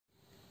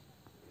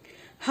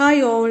Hi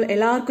all,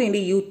 എല്ലാവർക്കും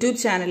എൻ്റെ YouTube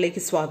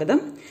ചാനലിലേക്ക് സ്വാഗതം.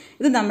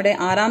 ഇത് നമ്മുടെ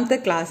ആറാമത്തെ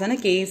ക്ലാസ്സാണ്.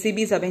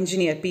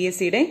 KSEBCoaching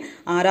PSCയുടെ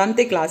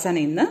ആറാമത്തെ ക്ലാസ്സാണ്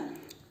ഇന്ന്.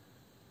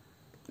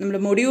 നമ്മൾ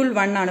മൊഡ്യൂൾ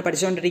 1 ആണ്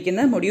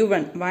പഠിച്ചുകൊണ്ടിരിക്കുന്നത്. മൊഡ്യൂൾ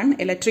 1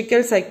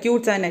 ഇലക്ട്രിക്കൽ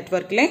സർക്യൂട്ട്സ് ആൻഡ്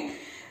നെറ്റ്വർക്കിലെ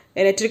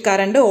ഇലക്ട്രിക്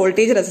കറണ്ട്,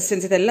 വോൾട്ടേജ്,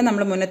 റെസിസ്റ്റൻസ് ഇതെല്ലാം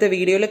നമ്മൾ മുന്നത്തെ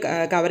വീഡിയോയിൽ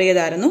കവർ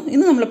ചെയ്തായിരുന്നു.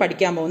 ഇന്ന് നമ്മൾ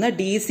പഠിക്കാൻ പോകുന്ന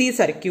DC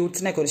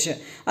സർക്യൂട്ട്സിനെ കുറിച്ച്.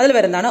 അതിൽ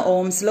വരുന്നതാണ്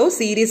Ohm's law,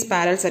 series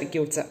parallel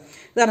circuits.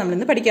 ഇതാണ് നമ്മൾ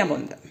ഇന്ന് പഠിക്കാൻ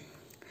പോകുന്നത്.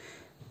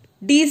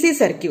 DC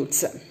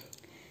circuits.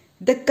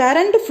 The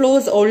current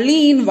flows only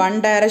in one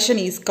direction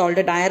is called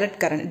a direct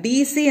current.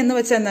 DC എന്ന്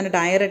വെച്ചാൽ എന്താണ്?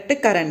 Direct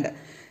current.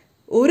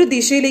 ഒരു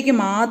ദിശയിലേക്ക്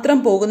മാത്രം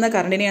പോകുന്ന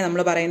കറണ്ടിനെയാണ്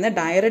നമ്മൾ പറയുന്നത്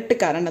ഡയറക്റ്റ്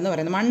കറണ്ട് എന്ന്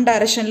പറയുന്നത്. വൺ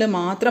ഡയറക്ഷനിൽ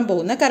മാത്രം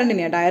പോകുന്ന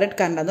കറണ്ടിനെയാണ് ഡയറക്റ്റ്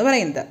കറണ്ട് എന്ന്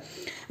പറയുന്നത്.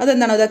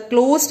 അതെന്താണ്? അത്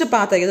ക്ലോസ്ഡ്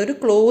പാത്ത് ആയിരിക്കും. അതൊരു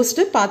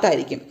ക്ലോസ്ഡ് പാത്ത്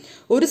ആയിരിക്കും.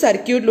 ഒരു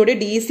സർക്യൂട്ടിലൂടെ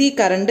DC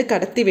കറണ്ട്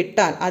കടത്തി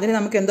വിട്ടാൽ അതിന്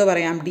നമുക്ക് എന്തോ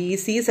പറയാം?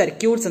 DC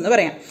സർക്യൂട്ട്സ് എന്ന്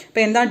പറയാം.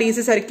 അപ്പോൾ എന്താണ്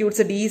DC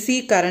സർക്യൂട്ട്സ്? DC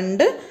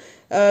കറണ്ട്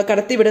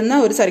കടത്തിവിടുന്ന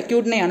ഒരു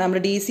സർക്യൂട്ടിനെയാണ് നമ്മൾ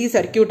DC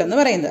സർക്യൂട്ട് എന്ന്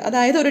പറയുന്നത്.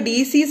 അതായത് ഒരു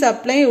DC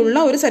സപ്ലൈ ഉള്ള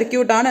ഒരു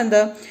സർക്യൂട്ടാണ്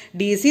എന്ത്?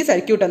 DC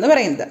സർക്യൂട്ട് എന്ന്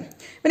പറയുന്നത്.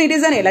 When it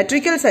is an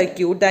electrical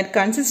circuit that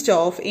consists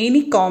of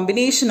any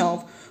combination of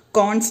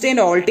constant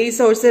voltage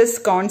sources,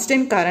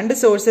 constant current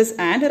sources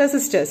and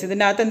resistors.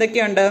 ഇതിൻ്റെ അകത്ത്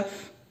എന്തൊക്കെയുണ്ട്?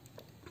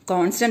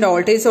 കോൺസ്റ്റന്റ്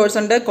വോൾട്ടേജ് സോഴ്സ്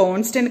ഉണ്ട്,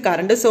 കോൺസ്റ്റന്റ്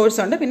കറണ്ട്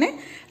സോഴ്സ് ഉണ്ട്, പിന്നെ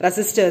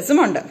റെസിസ്റ്റേഴ്സും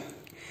ഉണ്ട്.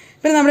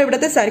 പിന്നെ നമ്മുടെ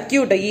ഇവിടുത്തെ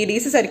സർക്യൂട്ട്, ഈ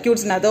DC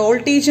സർക്യൂട്ട്സിനകത്ത്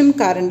വോൾട്ടേജും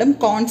കറണ്ടും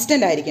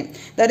കോൺസ്റ്റന്റ് ആയിരിക്കും.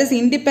 That is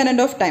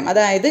independent of time.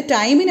 അതായത്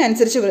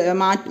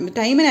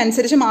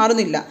ടൈമിനനുസരിച്ച്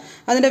മാറുന്നില്ല.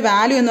 അതിന്റെ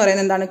വാല്യൂ എന്ന്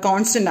പറയുന്നത് എന്താണ്?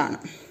 കോൺസ്റ്റന്റ് ആണ്.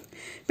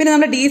 പിന്നെ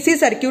നമ്മുടെ DC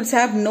circuits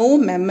have no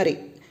memory.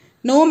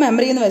 No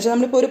memory എന്ന് വെച്ചാൽ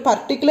നമ്മളിപ്പോൾ ഒരു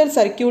പർട്ടിക്കുലർ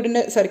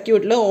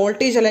സർക്യൂട്ടിൽ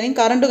വോൾട്ടേജ് അല്ലെങ്കിൽ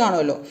കറണ്ട്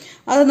കാണുമല്ലോ,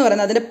 അതെന്ന്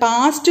പറയുന്നത് അതിന്റെ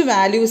പാസ്റ്റ്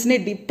വാല്യൂസിനെ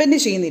ഡിപ്പെൻഡ്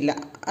ചെയ്യുന്നില്ല.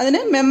 അതിന്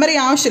മെമ്മറി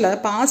ആവശ്യമില്ല.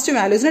 പാസ്റ്റ്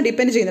വാല്യൂസിനെ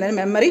ഡിപ്പെൻഡ് ചെയ്യുന്നില്ല. അതിന്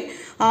മെമ്മറി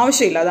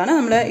ആവശ്യമില്ല. അതാണ്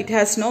നമ്മൾ ഇറ്റ്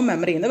ഹാസ് നോ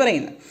മെമ്മറി എന്ന്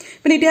പറയുന്നത്.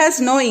 പിന്നെ it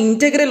has no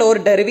integral or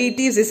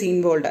derivatives is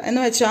involve എന്ന്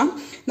വെച്ചാൽ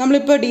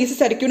നമ്മളിപ്പോൾ DC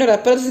സർക്യൂട്ടിനെ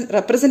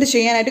റെപ്രസെന്റ്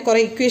ചെയ്യാനായിട്ട് കുറേ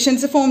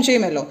ഇക്വേഷൻസ് ഫോം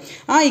ചെയ്യുമല്ലോ.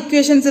 ആ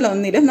ഇക്വേഷൻസിൽ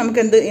ഒന്നിലും നമുക്ക്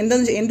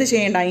എന്ത്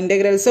ചെയ്യേണ്ട?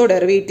 ഇന്റഗ്രൽസോ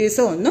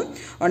ഡെറിവേറ്റീവ്സോ ഒന്നും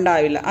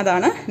ഉണ്ടാവില്ല.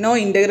 അതാണ് no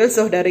integrals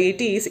or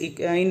derivatives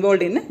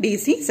involve in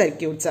DC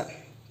circuits.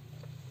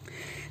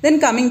 Then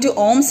coming to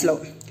Ohm's law.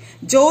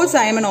 George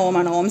Simon ഓം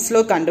ആണ് ഓംസ്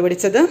ലോ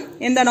കണ്ടുപിടിച്ചത്.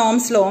 എന്താണ്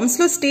Ohm's law? Ohm's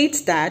law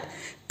States that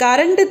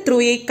current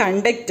through a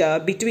conductor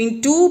between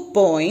 2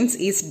 points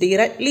is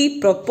directly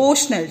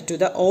proportional to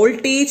the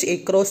voltage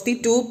across the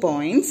 2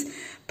 points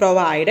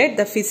provided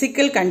the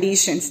physical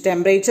conditions,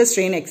 temperature,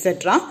 strain,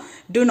 etc.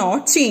 do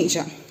not change.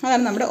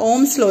 അതാണ് നമ്മുടെ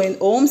Ohm's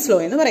law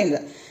എന്ന്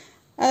പറയുന്നത്.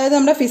 അതായത്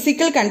നമ്മുടെ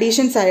physical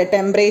conditions ആയ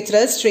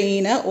temperature,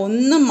 strain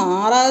ഒന്നും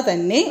മാറാതെ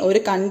തന്നെ ഒരു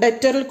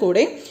കണ്ടക്ടറിൽ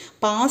കൂടെ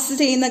പാസ്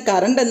ചെയ്യുന്ന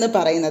കറണ്ട് എന്ന്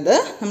പറയുന്നത്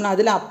നമ്മൾ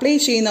അതിൽ അപ്ലൈ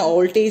ചെയ്യുന്ന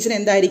വോൾട്ടേജിന്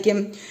എന്തായിരിക്കും?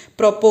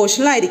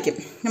 പ്രൊപ്പോർഷണൽ ആയിരിക്കും.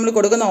 നമ്മൾ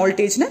കൊടുക്കുന്ന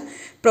വോൾട്ടേജിന്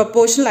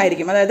പ്രൊപ്പോർഷണൽ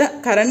ആയിരിക്കും. അതായത്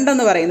കറണ്ട്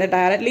എന്ന് പറയുന്നത്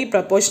ഡയറക്ട്ലി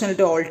പ്രൊപ്പോർഷണൽ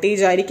ടു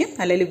വോൾട്ടേജ് ആയിരിക്കും.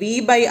 അല്ലെങ്കിൽ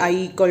V/I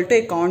equal to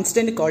A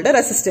constant called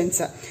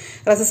resistance.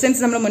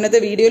 Resistance നമ്മൾ മുന്നത്തെ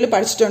വീഡിയോയിൽ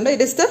പഠിച്ചിട്ടുണ്ട്.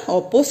 It is the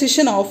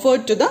opposition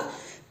offered to the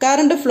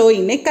current flow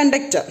in A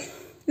conductor.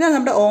 ഇതാണ്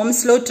നമ്മുടെ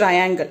ഓംസ് ലോ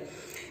ട്രയാങ്കിൾ.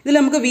 ഇതിൽ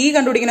നമുക്ക് V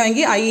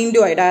കണ്ടുപിടിക്കണമെങ്കിൽ I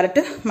 × I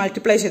direct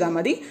multiply ചെയ്താൽ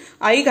മതി.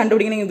 I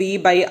കണ്ടുപിടിക്കണമെങ്കിൽ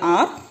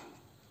V/R,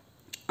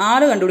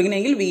 R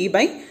കണ്ടുപിടിക്കണമെങ്കിൽ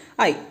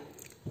V/I.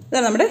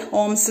 ഇതാണ് നമ്മുടെ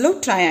ഓംസ് ലോ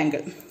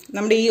ട്രയാങ്കിൾ.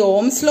 നമ്മുടെ ഈ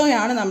ഓംസ് ലോ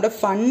ആണ് നമ്മുടെ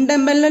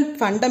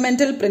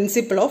fundamental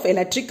principle of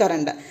electric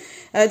current.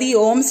 അതായത് ഈ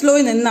ഓംസ്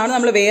ലോയിൽ നിന്നാണ്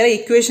നമ്മൾ വേറെ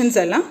ഇക്വേഷൻസ്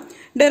എല്ലാം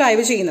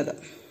ഡെറൈവ് ചെയ്യുന്നത്.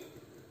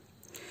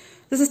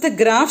 This is the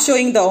graph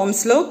showing the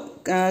Ohm's law.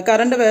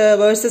 Current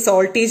versus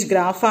voltage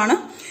ഗ്രാഫാണ്.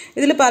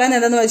 ഇതിൽ പറയുന്നത്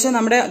എന്താണെന്ന് വെച്ചാൽ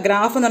നമ്മുടെ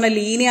ഗ്രാഫ് എന്ന് പറഞ്ഞാൽ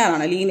ലീനിയർ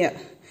ആണ്. Linear.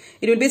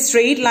 It will be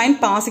straight line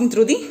passing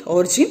through the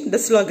origin.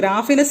 The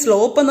ഗ്രാഫിന്റെ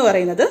സ്ലോപ്പ് എന്ന്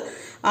പറയുന്നത്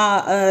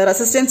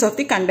resistance of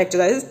the conductor,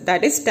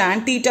 that is tan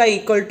theta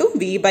equal to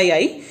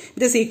V/I,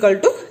 which is equal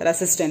to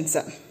resistance.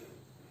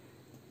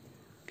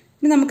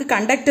 ഇനി നമുക്ക്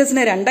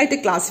കണ്ടക്ടേഴ്സിനെ രണ്ടായിട്ട്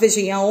ക്ലാസിഫൈ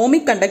ചെയ്യാം.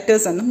 ഓമിക്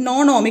കണ്ടക്ടേഴ്സ് എന്നും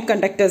non ohmic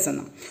conductors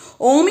എന്നും.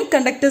 Ohmic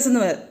conductors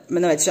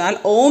എന്ന് വെച്ചാൽ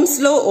ഓംസ്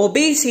ലോ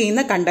ഒബേ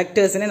ചെയ്യുന്ന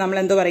കണ്ടക്ടേഴ്സിനെ നമ്മൾ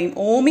എന്ത് പറയും?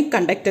 ഓമിക്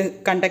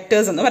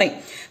കണ്ടക്ടേഴ്സ് എന്ന് പറയും.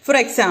 For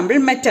example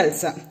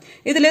metals.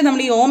 ഇതിൽ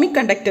നമ്മൾ ഈ ഓമിക്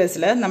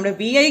കണ്ടക്ടേഴ്സിൽ നമ്മുടെ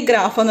VI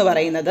ഗ്രാഫ് എന്ന്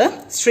പറയുന്നത്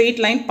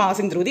straight line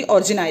passing through the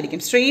origin ആയിരിക്കും.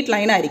 സ്ട്രെയിറ്റ്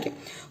ലൈൻ ആയിരിക്കും.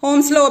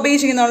 ഓംസ് ലോ ഒബേ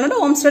ചെയ്യുന്നതുകൊണ്ട്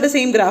ഓംസ് ലോയുടെ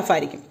സെയിം ഗ്രാഫ്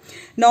ആയിരിക്കും.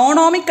 നോൺ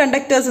ഓമിക്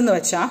കണ്ടക്ടേഴ്സ് എന്ന്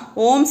വെച്ചാൽ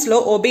ഓംസ് ലോ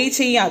ഒബേ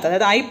ചെയ്യാത്ത,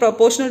 അതായത് I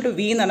പ്രൊപ്പോർഷണൽ ടു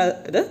V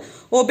എന്നുള്ളത്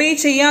ഒബേ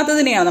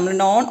ചെയ്യാത്തതിനെയാണ് നമ്മൾ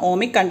നോൺ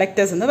ഓമിക്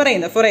കണ്ടക്ടേഴ്സ് എന്ന്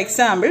പറയുന്നത്. For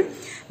example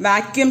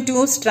vacuum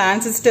tubes,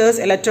 transistors,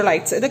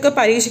 electrolytes. ഇതൊക്കെ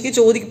പരീക്ഷയ്ക്ക്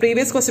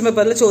പ്രീവിയസ് ക്വസ്റ്റ്യൻ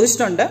പേപ്പറിൽ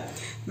ചോദിച്ചിട്ടുണ്ട്.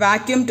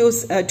 വാക്യൂം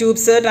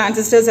ട്യൂബ്സ്,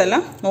 ട്രാൻസിസ്റ്റേഴ്സ്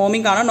എല്ലാം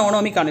ഓമിക് ആണോ നോൺ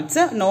ഓമിക് ആണോ?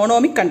 ഇറ്റ്സ് നോൺ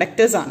ഓമിക്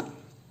കണ്ടക്ടേഴ്സ് ആണ്.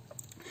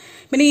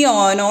 പിന്നെ ഈ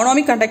non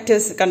ohmic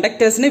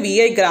കണ്ടക്ടേഴ്സിന്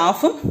VI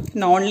ഗ്രാഫും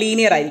non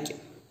linear ആയിരിക്കും.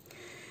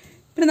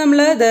 പിന്നെ നമ്മൾ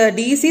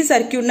DC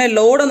സർക്യൂട്ടിനെ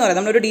ലോഡ് എന്ന് പറയാം.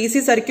 നമ്മളൊരു DC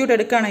സർക്യൂട്ട്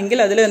എടുക്കുകയാണെങ്കിൽ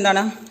അതിൽ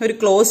എന്താണ്? ഒരു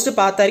ക്ലോസ്ഡ്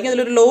പാത്ത് ആയിരിക്കും.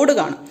 അതിലൊരു ലോഡ്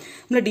കാണും.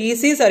 നമ്മൾ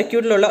DC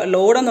സർക്യൂട്ടിലുള്ള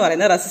ലോഡ് എന്ന്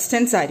പറയുന്നത്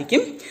റെസിസ്റ്റൻസ്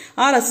ആയിരിക്കും.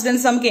 ആ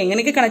റെസിസ്റ്റൻസ് നമുക്ക്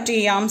എങ്ങനെയൊക്കെ കണക്ട്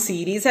ചെയ്യാം?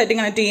 സീരീസ് ആയിട്ട്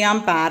കണക്ട് ചെയ്യാം,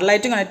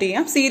 പാരലായിട്ട് കണക്ട്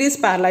ചെയ്യാം. സീരീസ്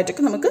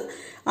പാരലായിട്ടൊക്കെ നമുക്ക്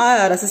ആ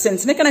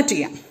റെസിസ്റ്റൻസിനെ കണക്ട്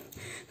ചെയ്യാം.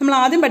 നമ്മൾ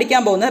ആദ്യം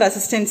പഠിക്കാൻ പോകുന്ന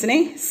റെസിസ്റ്റൻസിനെ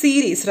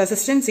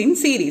റെസിസ്റ്റൻസ് ഇൻ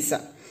സീരീസ്.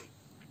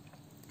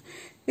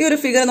 ഈ ഒരു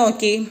ഫിഗർ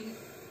നോക്കി.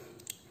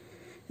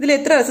 ഇതിൽ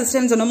എത്ര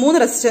റെസിസ്റ്റൻസ് ഉണ്ട്? 3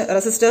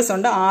 റെസിസ്റ്റേഴ്സ്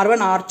ഉണ്ട്,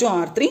 R1, R2,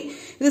 R3.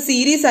 ഇത്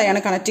സീരീസ് ആയാണ്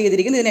കണക്ട്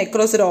ചെയ്തിരിക്കുന്നത്. ഇതിന്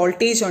അക്രോസ് ഒരു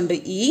വോൾട്ടേജ് ഉണ്ട്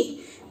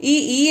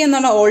ഈ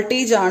എന്നുള്ള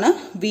വോൾട്ടേജ് ആണ്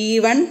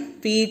V1,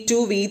 V2,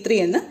 V3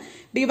 എന്ന്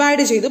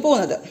ഡിവൈഡ് ചെയ്ത്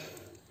പോകുന്നത്.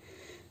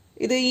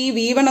 ഇത് ഈ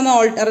V1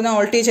 എന്ന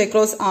voltage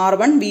across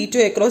R1,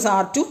 V2 across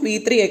R2,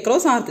 V3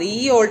 across R3.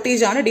 ഈ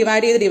വോൾട്ടേജ് ആണ്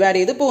ഡിവൈഡ്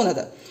ചെയ്ത്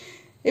പോകുന്നത്.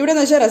 ഇവിടെ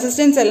എന്ന് വെച്ചാൽ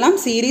റെസിസ്റ്റൻസ് എല്ലാം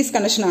സീരീസ്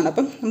കണക്ഷനാണ്.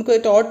 അപ്പം നമുക്ക്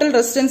ടോട്ടൽ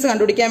റെസിസ്റ്റൻസ്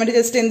കണ്ടുപിടിക്കാൻ വേണ്ടി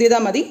ജസ്റ്റ് എന്ത്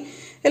ചെയ്താൽ മതി?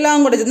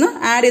 എല്ലാം കൂടെ ചെന്ന്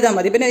ആഡ് ചെയ്താൽ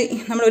മതി. പിന്നെ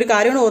നമ്മൾ ഒരു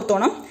കാര്യം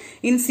ഓർത്തോണം,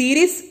 ഇൻ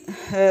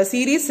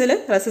സീരീസ്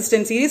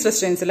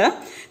റെസിസ്റ്റൻസിൽ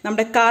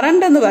നമ്മുടെ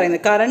കറണ്ട് എന്ന്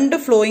പറയുന്നത്, കറണ്ട്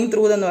ഫ്ലോയിങ്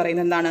ത്രൂ എന്ന്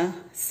പറയുന്നത് എന്താണ്?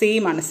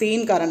 സെയിം ആണ്, സെയിം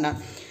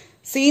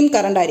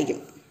കറണ്ട് ആയിരിക്കും.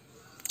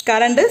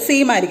 കറണ്ട്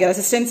സെയിം ആയിരിക്കും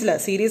റെസിസ്റ്റൻസിൽ,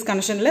 സീരീസ്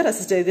കണക്ഷനിൽ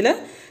ഇതിൽ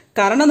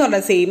കറണ്ട് എന്ന്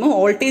പറഞ്ഞാൽ സെയിം.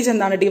 വോൾട്ടേജ്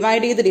എന്താണ്?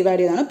 ഡിവൈഡ്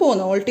ചെയ്താണ്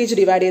പോകുന്നത്. വോൾട്ടേജ്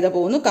ഡിവൈഡ് ചെയ്ത്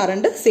പോകുന്നു,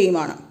 കറണ്ട് സെയിം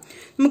ആണ്.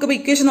 നമുക്കിപ്പോൾ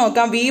ഇക്വേഷൻ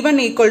നോക്കാം. V1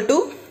 equal to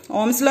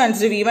Ohm's law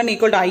അനുസരിച്ച് V1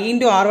 equal to I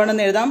into R1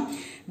 എന്ന് എഴുതാം.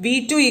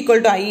 V2 equal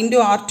to I into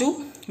R2,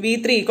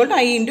 V3 equal to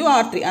I into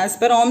R3 as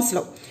per Ohm's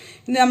law.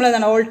 ഇനി നമ്മൾ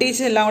എന്താണ്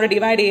വോൾട്ടേജ് എല്ലാം കൂടെ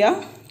ഡിവൈഡ് ചെയ്യുക.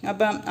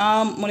 അപ്പം ആ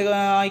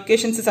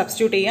ഇക്വേഷൻസ്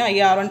സബ്സ്റ്റിറ്റ്യൂട്ട് ചെയ്യുക.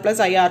 IR1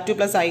 plus IR2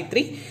 plus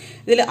I3.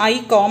 ഇതിൽ I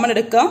കോമൺ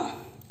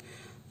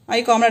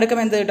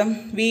എടുക്കുമ്പോൾ എന്ത് കിട്ടും?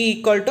 V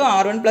equal to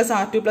R1 plus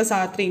R2 plus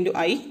R3 into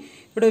I.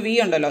 ഇവിടെ V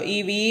ഉണ്ടല്ലോ, ഈ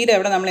Vയുടെ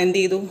അവിടെ നമ്മൾ എന്ത്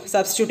ചെയ്തു?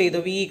 സബ്സ്റ്റിറ്റ്യൂട്ട്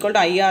ചെയ്തു. V ഈക്വൽ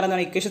ടു IR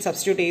എന്നുള്ള ഇക്വേഷൻ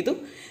സബ്സ്റ്റിറ്റ്യൂട്ട് ചെയ്തു.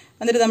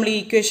 എന്നിട്ട് നമ്മൾ ഈ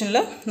ഇക്വേഷനിൽ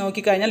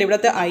നോക്കിക്കഴിഞ്ഞാൽ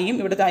ഇവിടുത്തെ ഐയും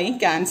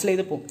ക്യാൻസൽ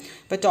ചെയ്ത് പോകും.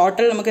 അപ്പോൾ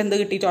ടോട്ടൽ നമുക്ക് എന്ത്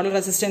കിട്ടി? Total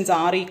resistance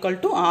R equal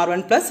to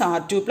R1 plus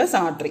R2 plus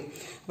R3.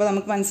 അപ്പോൾ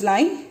നമുക്ക്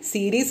മനസ്സിലായി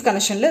സീരീസ്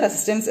കണക്ഷനിൽ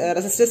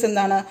റെസിസ്റ്റൻസ്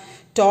എന്താണ്?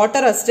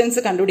 ടോട്ടൽ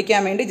റെസിസ്റ്റൻസ്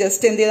കണ്ടുപിടിക്കാൻ വേണ്ടി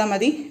ജസ്റ്റ് എന്ത് ചെയ്താൽ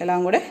മതി?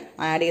 എല്ലാം കൂടെ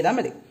ആഡ് ചെയ്താൽ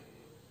മതി.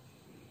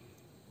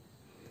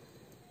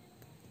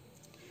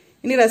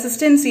 ഇനി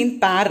റെസിസ്റ്റൻസ് ഇൻ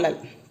പാരലൽ.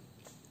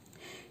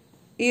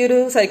 ഈ ഒരു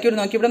സർക്യൂട്ട്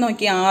നോക്കി, ഇവിടെ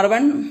നോക്കി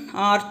R1,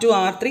 R2,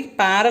 R3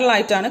 പാരലൽ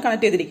ആയിട്ടാണ്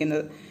കണക്ട്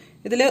ചെയ്തിരിക്കുന്നത്.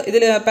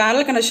 ഇതിൽ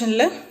പാരലൽ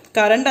കണക്ഷനിൽ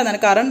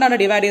കറണ്ടാണ്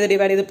ഡിവൈഡ്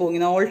ചെയ്ത്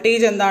പോകുന്നത്.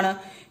 വോൾട്ടേജ് എന്താണ്?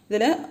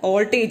 ഇതിൽ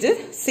വോൾട്ടേജ്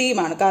സെയിം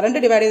ആണ്. കറണ്ട്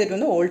ഡിവൈഡ്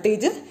ചെയ്തിട്ടുണ്ട്,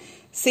 വോൾട്ടേജ്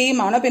സെയിം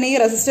ആണ്. പിന്നെ ഈ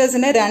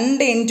റെസിസ്റ്റേഴ്സിന്റെ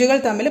 2 എൻഡുകൾ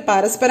തമ്മിൽ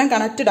പരസ്പരം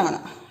കണക്റ്റഡ് ആണ്.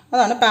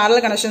 അതാണ്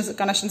പാരലൽ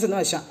കണക്ഷൻസ് എന്ന്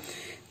വെച്ചാൽ.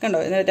 കണ്ടോ,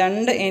 ഇതിന്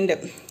 2 എൻഡ്,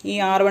 ഈ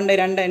R1ന്റെ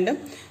 2 എൻഡും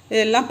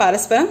ഇതെല്ലാം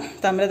പരസ്പരം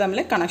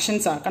തമ്മിൽ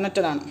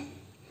കണക്റ്റഡ് ആണ്.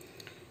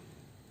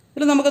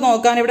 ഇതിൽ നമുക്ക്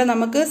നോക്കാൻ, ഇവിടെ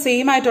നമുക്ക്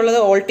സെയിം ആയിട്ടുള്ളത്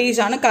വോൾട്ടേജ്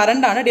ആണ്,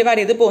 കറണ്ട് ആണ് ഡിവൈഡ്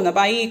ചെയ്ത് പോകുന്നത്.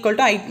 അപ്പോൾ I equal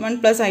to I1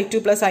 plus I2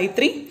 plus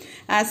I3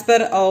 as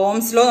per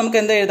Ohm's law നമുക്ക്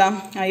എന്ത് എഴുതാം?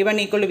 I1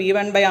 equal to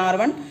V1 by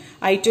R1,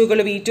 I2 equal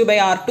to V2 by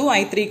R2,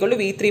 I3 equal to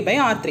V3 by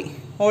R3.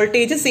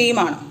 Voltage same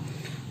ആണ്.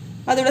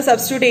 അതിവിടെ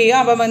substitute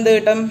ചെയ്യുക. അപ്പം എന്ത്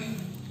കിട്ടും?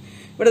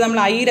 ഇവിടെ നമ്മൾ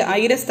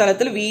ഐയുടെ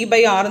സ്ഥലത്തിൽ V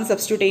ബൈ R എന്ന്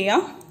സബ്സ്റ്റിറ്റ്യൂട്ട്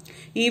ചെയ്യുക.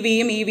 ഈ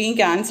വിയും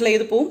ക്യാൻസൽ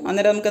ചെയ്ത് പോകും.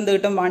 അന്നേരം നമുക്ക് എന്ത്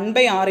കിട്ടും? 1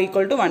 by R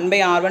equal to 1 by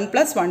R1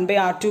 plus 1 by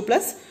R2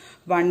 plus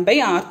 1 by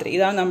R3.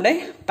 ഇതാണ് നമ്മുടെ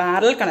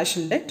പാരലൽ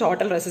കണക്ഷന്റെ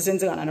ടോട്ടൽ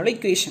റെസിസ്റ്റൻസ് കാണാനുള്ള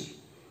ഇക്വേഷൻ.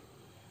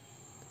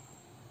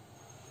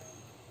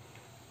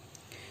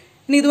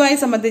 ഇനി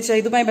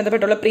ഇതുമായി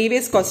ബന്ധപ്പെട്ടുള്ള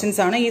പ്രീവിയസ് ക്വസ്റ്റ്യൻസ്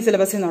ആണ് ഈ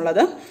സിലബസിൽ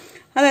നിന്നുള്ളത്.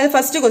 അതായത്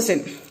ഫസ്റ്റ് ക്വസ്റ്റ്യൻ,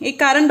 ഈ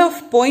current of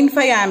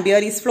 0.5 ampere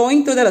is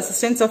flowing through the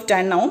resistance of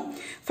 10 ohm.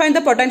 Find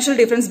the potential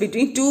difference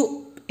between 2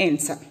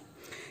 ends.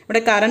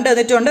 ഇവിടെ കറണ്ട്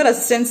തന്നിട്ടുണ്ട്,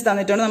 റെസിസ്റ്റൻസ്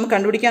തന്നിട്ടുണ്ട്. നമുക്ക്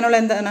കണ്ടുപിടിക്കാനുള്ള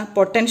എന്താണ്?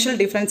 പൊട്ടൻഷ്യൽ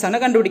ഡിഫറൻസ് ആണ്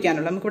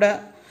കണ്ടുപിടിക്കാനുള്ളത്. നമുക്കിവിടെ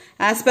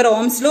as per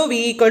Ohm's law V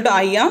equal to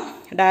IR,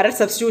 direct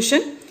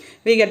substitution,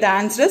 we get the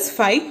answer as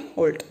 5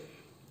 volt.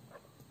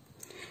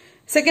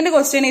 Second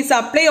question is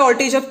supply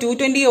voltage of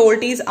 220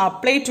 volt is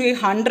applied to a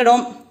 100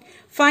 ohm.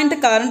 Find the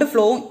current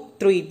flow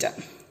through it.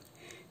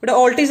 ഇവിടെ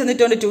voltage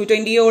തന്നിട്ടുണ്ട്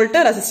 220 volt,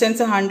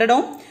 resistance 100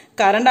 ohm.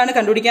 Current ആണ്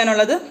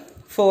കണ്ടുപിടിക്കാനുള്ളത്.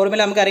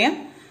 Formula നമുക്കറിയാം,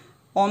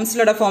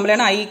 ഓംസിലുള്ള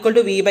ഫോർമുലയാണ് I equal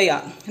to V by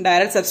R.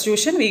 Direct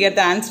substitution, we get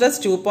the answer as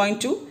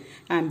 2.2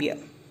 ampere.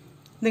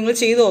 നിങ്ങൾ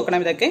ചെയ്ത്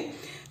നോക്കണം ഇതൊക്കെ.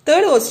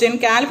 Third question,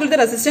 calculate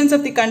the resistance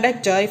of the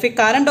conductor if a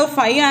current of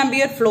 5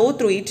 ampere flow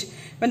through it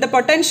when the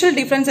potential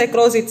difference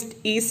across it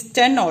is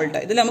 10 volt.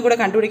 ഇതിൽ നമുക്കിവിടെ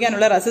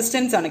കണ്ടുപിടിക്കാനുള്ള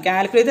resistance ആണ്.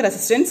 Calculate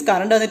resistance,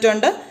 current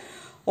തന്നിട്ടുണ്ട്,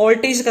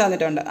 voltage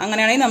തന്നിട്ടുണ്ട്.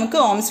 അങ്ങനെയാണെങ്കിൽ നമുക്ക്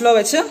ഓംസ് ലോ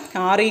വെച്ച്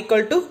R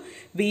equal to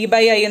V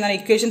by I എന്ന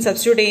ഇക്വേഷൻ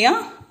സബ്സ്റ്റിറ്റ്യൂട്ട് ചെയ്യാം.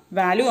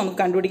 വാല്യൂ നമുക്ക്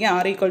കണ്ടുപിടിക്കാം.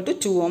 R ഈക്വൽ ടു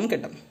 2 ohm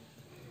കിട്ടും.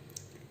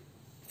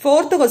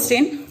 Fourth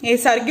question, a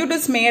circuit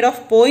is made of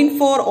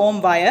 0.4 ohm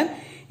wire,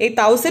 a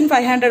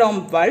 1500 ohm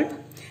bulb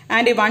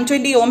and a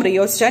 120 ohm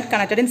rheostat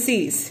connected in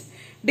series.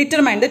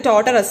 Determine the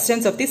total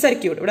resistance of the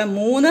circuit. ഇവിടെ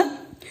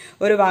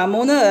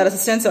മൂന്ന്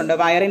resistance ഉണ്ട്.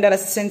 വയറിന്റെ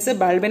resistance,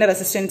 ബൾബിന്റെ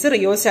resistance,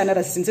 റിയോസ്റ്റാറ്റിന്റെ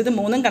resistance. ഇത്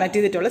മൂന്നും connect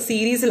ചെയ്തിട്ടുള്ള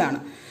സീരീസിലാണ്.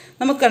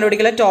 നമുക്ക്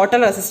കണ്ടുപിടിക്കുന്ന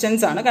total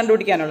resistance ആണ്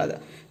കണ്ടുപിടിക്കാനുള്ളത്.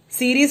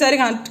 സീരീസ് ആയി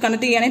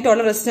കണക്ട് ചെയ്യുകയാണെങ്കിൽ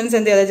ടോട്ടൽ റെസിസ്റ്റൻസ്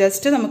എന്ത് ചെയ്താൽ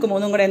ജസ്റ്റ് നമുക്ക്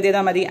മൂന്നും കൂടെ എന്ത്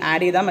ചെയ്താൽ മതി?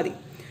 ആഡ് ചെയ്താൽ മതി.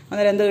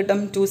 അന്നേരം എന്ത് കിട്ടും?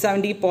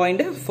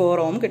 270.4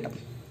 ohm കിട്ടും.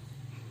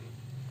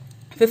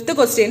 Fifth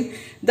question,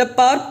 the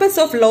purpose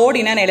of load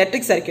in an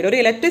electric circuit. ഒരു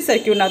ഇലക്ട്രിക്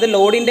സർക്യൂട്ടിനകത്ത്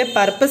ലോഡിന്റെ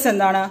പർപ്പസ്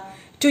എന്താണ്?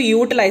 To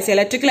utilise,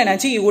 electrical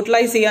energy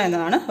utilise ചെയ്യുക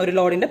എന്നതാണ് ഒരു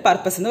ലോഡിന്റെ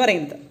പർപ്പസ് എന്ന്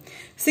പറയുന്നത്.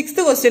 Sixth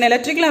question,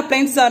 electrical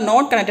appliances are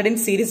not connected in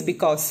series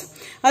because.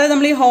 അതായത്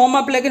നമ്മൾ ഈ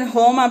ഹോമിലൊക്കെ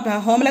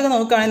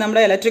നോക്കുകയാണെങ്കിൽ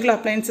നമ്മുടെ ഇലക്ട്രിക്കൽ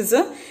അപ്ലയൻസസ്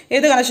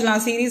ഏത്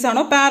കണക്ഷനാണ്? സീരീസ്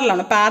ആണോ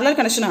പാരലാണ്? പാരലൽ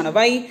കണക്ഷൻ ആണ്.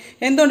 വൈ?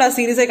 എന്തുകൊണ്ടാണ്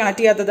സീരീസായി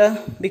കണക്ട് ചെയ്യാത്തത്?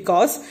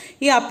 ബിക്കോസ്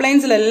ഈ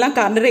അപ്ലയൻസിലെല്ലാം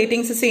കറണ്ട്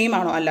റേറ്റിംഗ്സ് സെയിം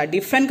ആണോ? അല്ല,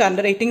 ഡിഫറെന്റ്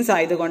കറണ്ട് റേറ്റിംഗ്സ്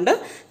ആയതുകൊണ്ട്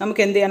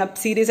നമുക്ക് എന്ത് ചെയ്യണം?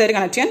 സീരീസ് ആയിട്ട്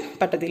കണക്ട് ചെയ്യാൻ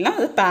പറ്റത്തില്ല.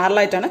 അത്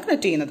പാരലായിട്ടാണ്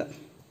കണക്ട് ചെയ്യുന്നത്.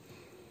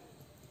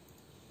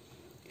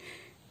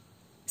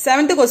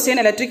 7th question,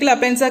 electrical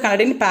appliances are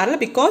connected in parallel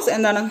because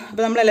എന്താണ്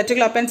അപ്പോൾ നമ്മൾ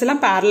electrical appliances എല്ലാം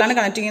parallel ആണ്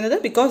കണക്ട് ചെയ്യുന്നത്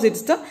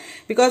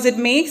because it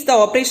makes the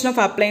operation of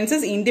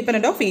appliances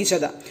independent of each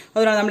other.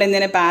 അതുകൊണ്ടാണ് നമ്മൾ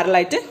എന്തിനെ parallel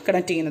ആയിട്ട്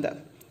കണക്ട് ചെയ്യുന്നത്.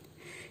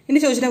 ഇനി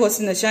ചോദിച്ചിട്ടുള്ള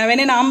ക്വസ്റ്റ്യൻ എന്ന് വെച്ചാൽ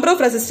when a number of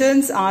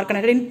resistance are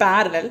connected in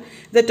parallel,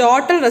 the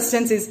total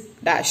resistance is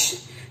dash.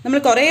 നമ്മൾ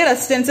കുറേ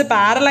റെസിസ്റ്റൻസ്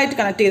പാരലൽ ആയിട്ട്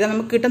കണക്ട് ചെയ്താൽ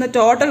നമുക്ക് കിട്ടുന്ന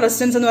ടോട്ടൽ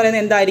റെസിസ്റ്റൻസ് എന്ന്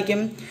പറയുന്നത്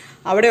എന്തായിരിക്കും?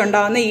 അവിടെ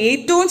ഉണ്ടാകുന്ന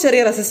ഏറ്റവും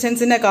ചെറിയ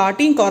റെസിസ്റ്റൻസിനെ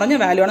കാട്ടിയും കുറഞ്ഞ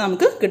വാല്യൂ ആണ്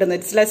നമുക്ക് കിട്ടുന്നത്.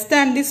 It's less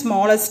than the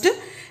smallest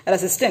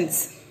resistance.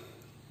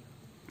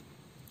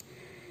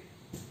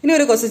 ഇനി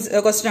ഒരു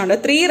ക്വസ്റ്റ്യൻ ഉണ്ട്.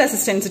 3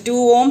 resistance 2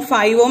 ohm,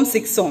 5 ohm,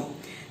 6 ohm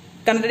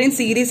connected in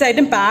series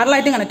ആയിട്ടും പാരലൽ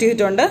ആയിട്ടും കണക്ട്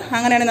ചെയ്തിട്ടുണ്ട്.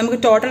 അങ്ങനെയാണെങ്കിൽ നമുക്ക്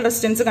ടോട്ടൽ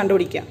റെസിസ്റ്റൻസ്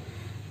കണ്ടുപിടിക്കാം.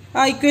 ആ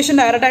ഇക്വേഷൻ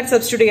ഡയറക്റ്റ് ആയിട്ട്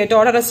സബ്സ്റ്റിറ്റ്യൂട്ട് ചെയ്യുക.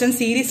 Total resistance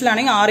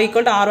സീരീസിലാണെങ്കിൽ R =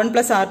 R1 +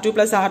 R2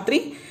 + R3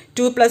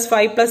 2 +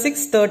 5 + 6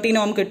 13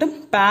 ohm കിട്ടും.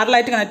 പാരലൽ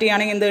ആയിട്ട് കണക്ട്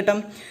ചെയ്യുകയാണെങ്കിൽ എന്ത് കിട്ടും?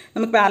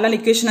 നമുക്ക് പാരലൽ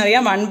ഇക്വേഷൻ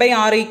അറിയാം.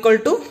 1/R =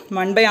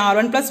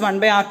 1/R1 +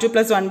 1/R2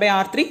 +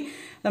 1/R3.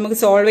 നമുക്ക്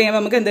സോൾവ്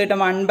ചെയ്യുമ്പോൾ നമുക്ക് എന്ത് കിട്ടും?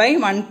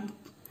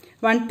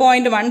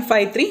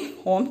 1/1.153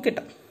 ohm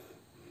കിട്ടും.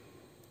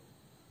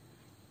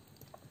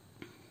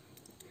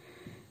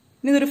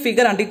 ഇനി ഇതൊരു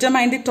ഫിഗർ ആണ്.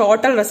 Determine the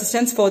total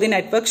resistance for the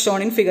network shown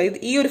in figure.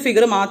 ഈ ഒരു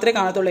ഫിഗർ മാത്രമേ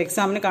കാണത്തുള്ളൂ,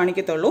 എക്സാമിന്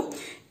കാണിക്കത്തുള്ളൂ.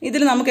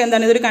 ഇതിൽ നമുക്ക്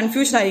എന്താണ് ഇതൊരു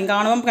കൺഫ്യൂഷൻ ആയിരിക്കും,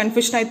 കാണുമ്പോൾ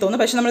കൺഫ്യൂഷനായി തോന്നും.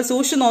 പക്ഷെ നമ്മൾ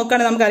സൂക്ഷിച്ച്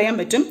നോക്കുകയാണെങ്കിൽ നമുക്ക് അറിയാൻ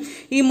പറ്റും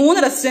ഈ 3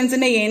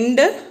 റെസിസ്റ്റൻസിന്റെ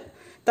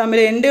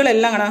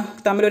എൻഡുകളെല്ലാം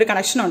തമ്മിലൊരു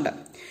കണക്ഷനുണ്ട്.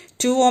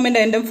 2 ohmന്റെ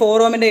എൻഡും 4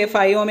 ohmന്റെ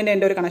 5 ohmന്റെ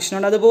എൻഡും ഒരു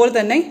കണക്ഷനുണ്ട്. അതുപോലെ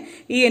തന്നെ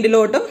ഈ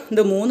എൻഡിലോട്ടും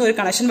ഇത് 3 ഒരു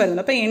കണക്ഷൻ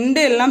വരുന്നുണ്ട്. അപ്പോൾ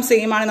എൻഡ് എല്ലാം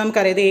സെയിം ആണ്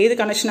നമുക്കറിയാം. ഇത് ഏത്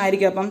കണക്ഷൻ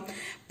ആയിരിക്കും? അപ്പം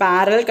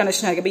പാരലൽ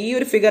കണക്ഷൻ ആയിരിക്കും. അപ്പോൾ ഈ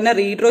ഒരു ഫിഗറിനെ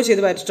റീഡ്രോ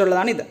ചെയ്ത്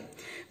വരച്ചിട്ടുള്ളതാണ് ഇത്.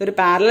 ഒരു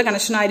പാരലൽ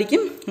കണക്ഷൻ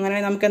ആയിരിക്കും. അങ്ങനെ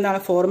നമുക്ക് എന്താണ്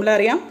ഫോർമുല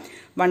അറിയാം.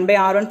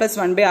 1/R1 +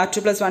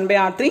 1/R2 +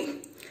 1/R3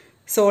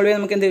 സോൾവ് ചെയ്ത്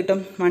നമുക്ക് എന്ത് കിട്ടും?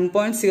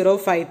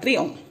 1.053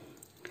 ohm.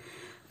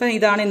 അപ്പം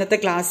ഇതാണ് ഇന്നത്തെ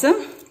ക്ലാസ്.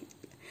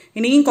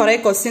 ഇനിയും കുറേ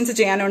ക്വസ്റ്റ്യൻസ്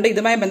ചെയ്യാനുണ്ട്.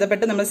 ഇതുമായി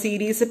ബന്ധപ്പെട്ട് നമ്മൾ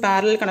സീരീസ്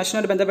പാരലൽ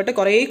കണക്ഷനോട് ബന്ധപ്പെട്ട്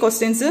കുറേ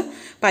ക്വസ്റ്റ്യൻസ്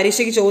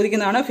പരീക്ഷയ്ക്ക്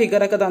ചോദിക്കുന്നതാണ്,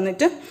 ഫിഗറൊക്കെ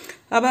തന്നിട്ട്.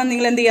 അപ്പം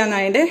നിങ്ങൾ എന്ത് ചെയ്യാന്ന്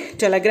അതിൻ്റെ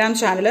ടെലഗ്രാം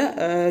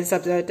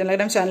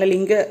ചാനൽ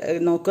ലിങ്ക്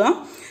നോക്കുക,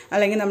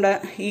 അല്ലെങ്കിൽ നമ്മുടെ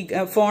ഈ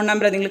ഫോൺ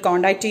നമ്പർ നിങ്ങൾ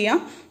കോൺടാക്ട് ചെയ്യാം.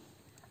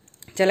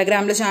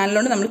 ടെലഗ്രാമിലെ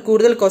ചാനലുകൊണ്ട് നമ്മൾ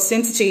കൂടുതൽ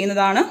ക്വസ്റ്റ്യൻസ്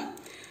ചെയ്യുന്നതാണ്.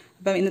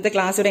 അപ്പം ഇന്നത്തെ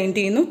ക്ലാസ് ഇവിടെ എൻഡ്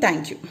ചെയ്യുന്നു.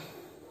 Thank you.